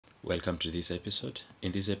Welcome to this episode.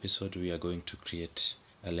 In this episode we are going to create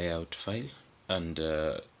a layout file and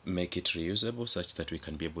make it reusable such that we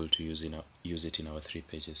can be able to use it in our 3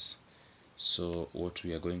 pages. So what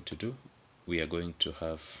we are going to do, we are going to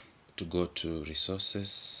have to go to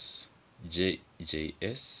resources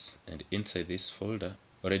JS, and inside this folder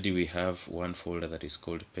already we have one folder that is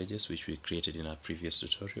called pages, which we created in our previous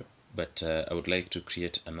tutorial, but I would like to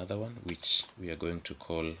create another one which we are going to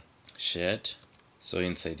call shared. So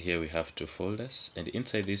inside here we have 2 folders, and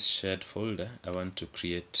inside this shared folder I want to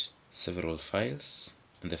create several files.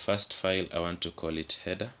 And the first file I want to call it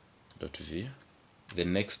header.vue. The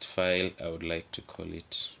next file I would like to call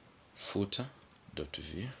it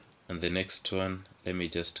footer.vue, and the next one, let me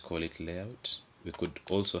just call it layout. We could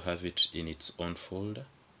also have it in its own folder.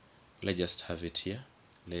 Let's just have it here,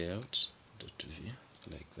 layout.vue,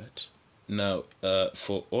 like that. Now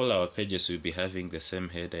for all our pages we'll be having the same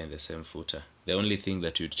header and the same footer. The only thing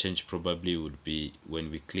that would change probably would be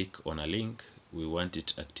when we click on a link, we want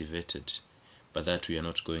it activated, but that we are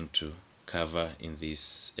not going to cover in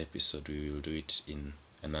this episode. We will do it in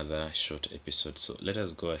another short episode. So let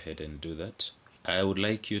us go ahead and do that. I would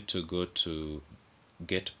like you to go to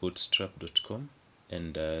getbootstrap.com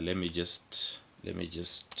and let me just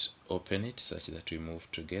open it such that we move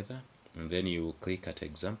together, and then you click at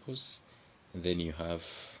examples, and then you have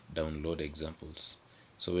download examples.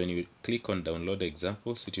 So when you click on download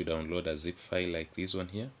examples, it will download a zip file like this one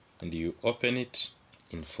here, and you open it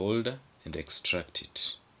in folder and extract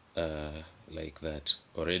it like that.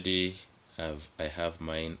 Already I have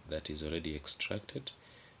mine that is already extracted,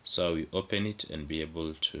 so we open it and be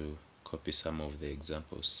able to copy some of the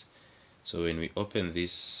examples. So when we open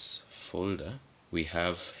this folder, we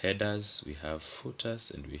have headers, we have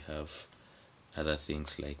footers, and we have other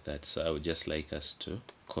things like that. So I would just like us to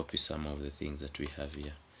copy some of the things that we have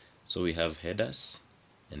here. So we have headers,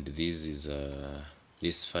 and this is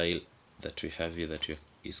this file that we have here that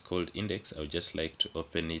is called index. I would just like to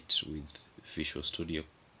open it with Visual Studio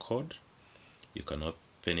Code. You can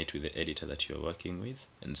open it with the editor that you are working with,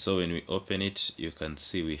 and so when we open it, you can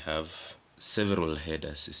see we have several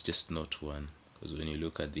headers. It's just not one, because when you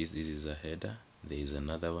look at this is a header, there is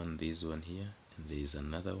another one, this one here, and there is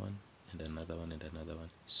another one, and another one, and another one.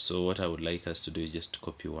 So what I would like us to do is just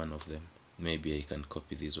copy one of them. Maybe I can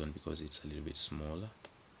copy this one because it's a little bit smaller,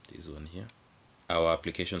 this one here. Our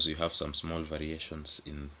applications, you have some small variations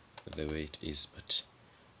in the way it is, but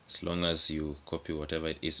as long as you copy whatever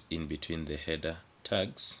it is in between the header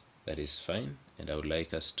tags, that is fine. And I would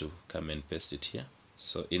like us to come and paste it here.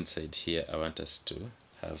 So inside here I want us to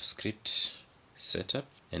have script setup,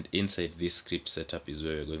 and inside this script setup is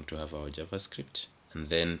where we're going to have our JavaScript. And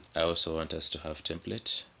then I also want us to have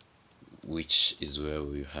template, which is where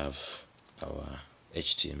we have our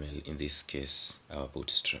HTML, in this case our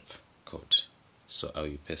bootstrap code. So I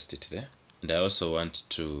will paste it there. And I also want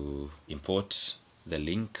to import the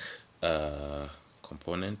link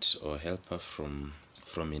component or helper from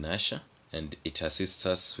Inertia, and it assists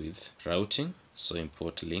us with routing. So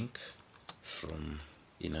import link from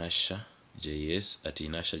Inertia Js at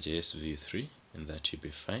Inertia Js Vue 3, and that should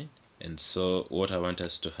be fine. And so what I want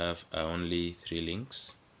us to have are only 3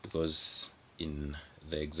 links, because in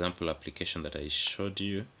the example application that I showed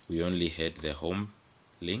you, we only had the home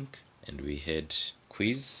link, and we had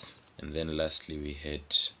quiz, and then lastly we had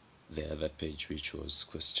the other page which was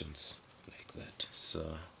questions, like that.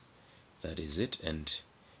 So that is it. And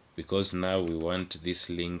because now we want these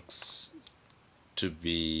links to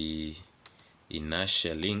be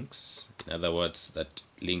inertia links, in other words, that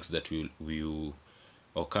links that will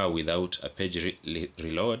occur without a page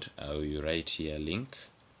reload, I will write here link.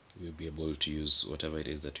 We'll be able to use whatever it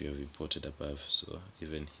is that we have imported above. So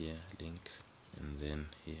even here link, and then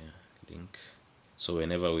here link. So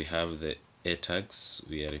whenever we have the a tags,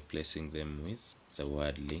 we are replacing them with the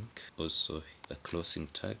word link. Also the closing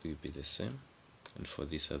tag will be the same, and for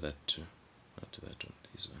this other two, not that one,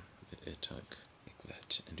 this one, the a tag, like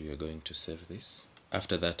that. And we are going to save this.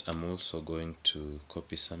 After that, I'm also going to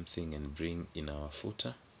copy something and bring in our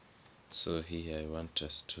footer. So here I want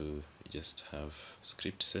us to just have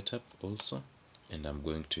script setup also, and I'm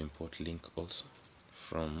going to import link also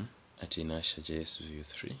from at Inertia Js Vue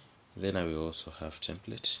 3. Then I will also have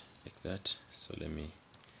template, like that. So let me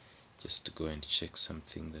just go and check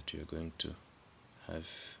something that we are going to have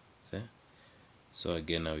there. So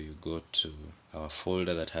again, I will go to our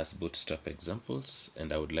folder that has bootstrap examples,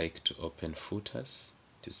 and I would like to open footers.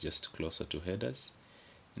 It is just closer to headers,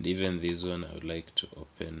 and even this one I would like to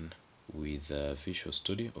open with Visual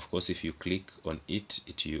Studio. Of course, if you click on it,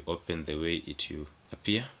 it will open the way it will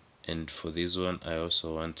appear. And for this one, I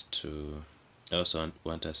also want to I also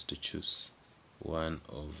want us to choose one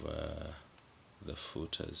of the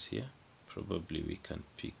footers here. Probably we can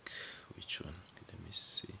pick which one. Let me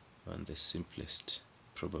see. One the simplest.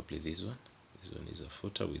 Probably this one. This one is a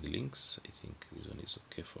footer with links. I think this one is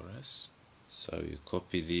okay for us. So we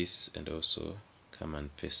copy this and also come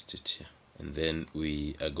and paste it here. And then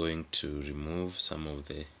we are going to remove some of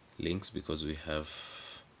the links because we have,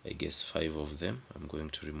 I guess, 5 of them. I'm going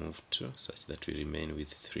to remove 2 such that we remain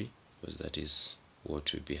with 3, because that is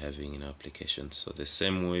what we'll be having in our application. So the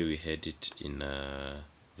same way we had it in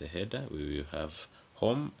the header, we will have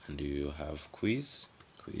home and we will have quiz,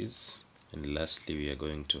 and lastly we are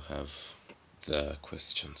going to have the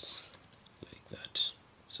questions like that.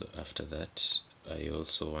 So after that, I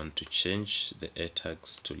also want to change the a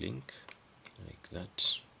tags to link like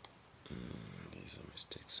that. There's a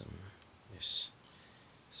mistake somewhere. Yes,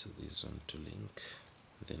 so this one to link,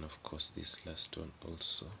 then of course this last one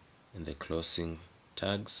also, and the closing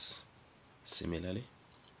tags similarly.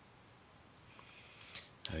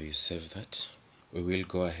 How you save that? We will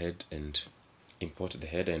go ahead and import the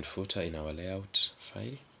header and footer in our layout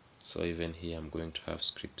file. So even here I'm going to have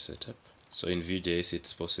script setup. So in Vue.js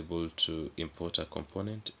it's possible to import a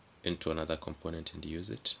component into another component and use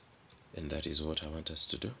it, and that is what I want us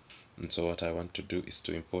to do. And so what I want to do is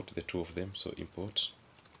to import the 2 of them. So import,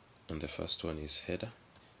 and the first one is header,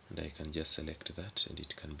 and I can just select that and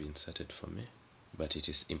it can be inserted for me, but it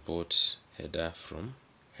is import header from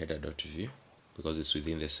header.vue because it's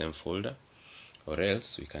within the same folder, or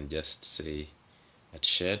else we can just say at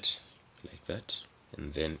shared like that,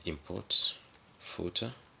 and then import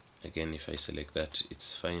footer. Again, if I select that,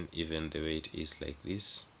 it's fine even the way it is like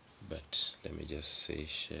this, but let me just say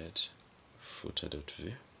shared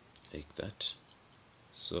footer.vue like that.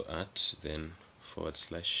 So at then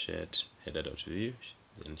 / shared header.vue,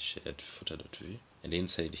 then shared footer.vue, and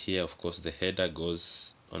inside here of course the header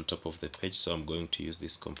goes on top of the page, so I'm going to use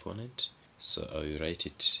this component. So I will write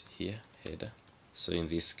it here, header. So in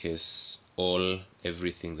this case,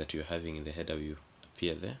 everything that you're having in the header will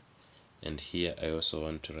appear there. And here I also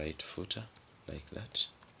want to write footer like that.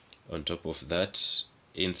 On top of that,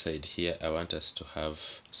 inside here I want us to have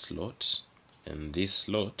slot, and this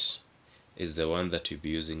slot is the one that you'll be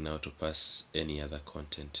using now to pass any other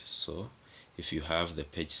content. So if you have the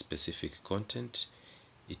page specific content,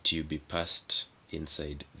 it will be passed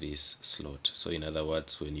inside this slot. So in other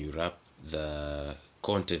words, when you wrap the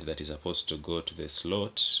content that is supposed to go to the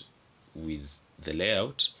slot with the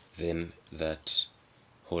layout, then that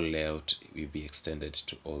whole layout will be extended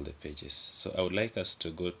to all the pages. So I would like us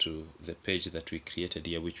to go to the page that we created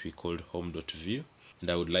here, which we called home.vue, and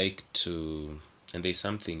I would like to, and there's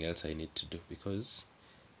something else I need to do because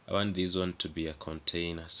I want this one to be a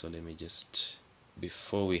container. So let me just,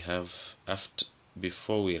 before we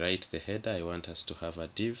write the header, I want us to have a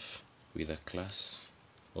div with a class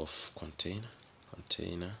of container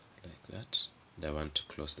like that, and I want to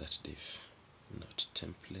close that div, not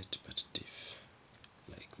template but div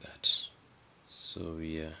like that. So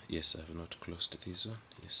we are, yes, I have not closed this one.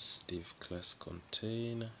 Yes, div class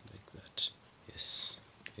container like that. Yes,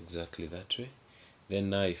 exactly that way. Then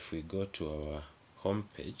now if we go to our home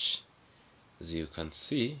page, as you can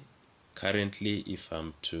see, currently if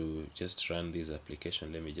I'm to just run this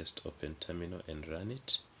application, let me just open terminal and run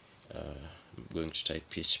it. I'm going to type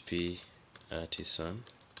php artisan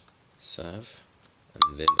serve,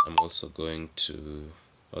 and then I'm also going to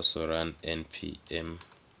also run npm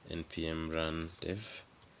run dev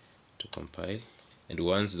to compile. And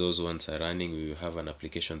once those ones are running, we will have an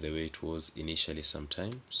application the way it was initially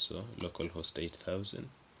sometime. So localhost 8000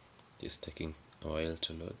 is taking a while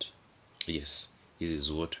to load. Yes, this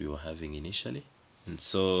is what we were having initially. And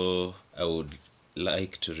so I would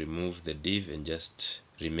like to remove the div and just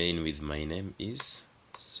remain with my name is.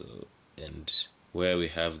 So, and where we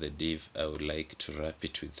have the div, I would like to wrap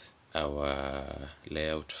it with our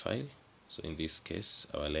layout file. So in this case,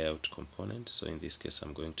 our layout component. So in this case,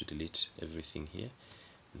 I'm going to delete everything here,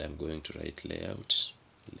 and I'm going to write layout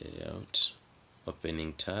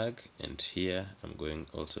opening tag, and here I'm going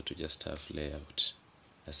also to just have layout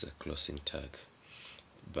as a closing tag,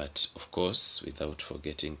 but of course without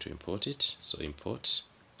forgetting to import it. So import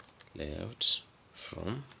layout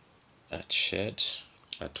from @shared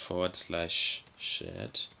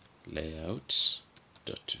 @/shared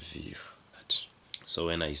layout.vue. So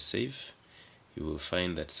when I save, you will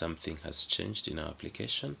find that something has changed in our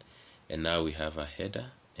application, and now we have a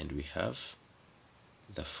header and we have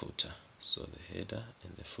the footer. So the header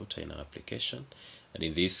and the footer in our application, and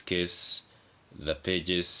in this case the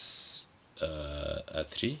pages are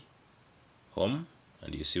 3: home,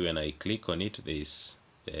 and you see when I click on it there is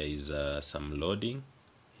there is some loading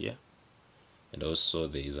here, and also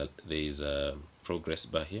there is a progress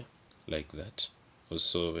bar here, like that.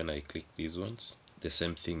 Also, when I click these ones, the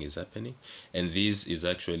same thing is happening, and this is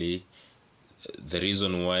actually the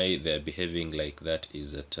reason why they're behaving like that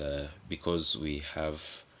is that because we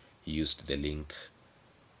have used the link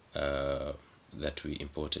that we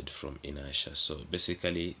imported from Inertia. So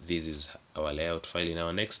basically, this is our layout file. In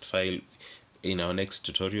our next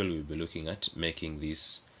tutorial, we'll be looking at making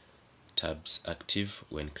these tabs active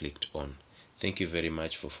when clicked on. Thank you very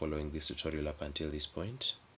much for following this tutorial up until this point.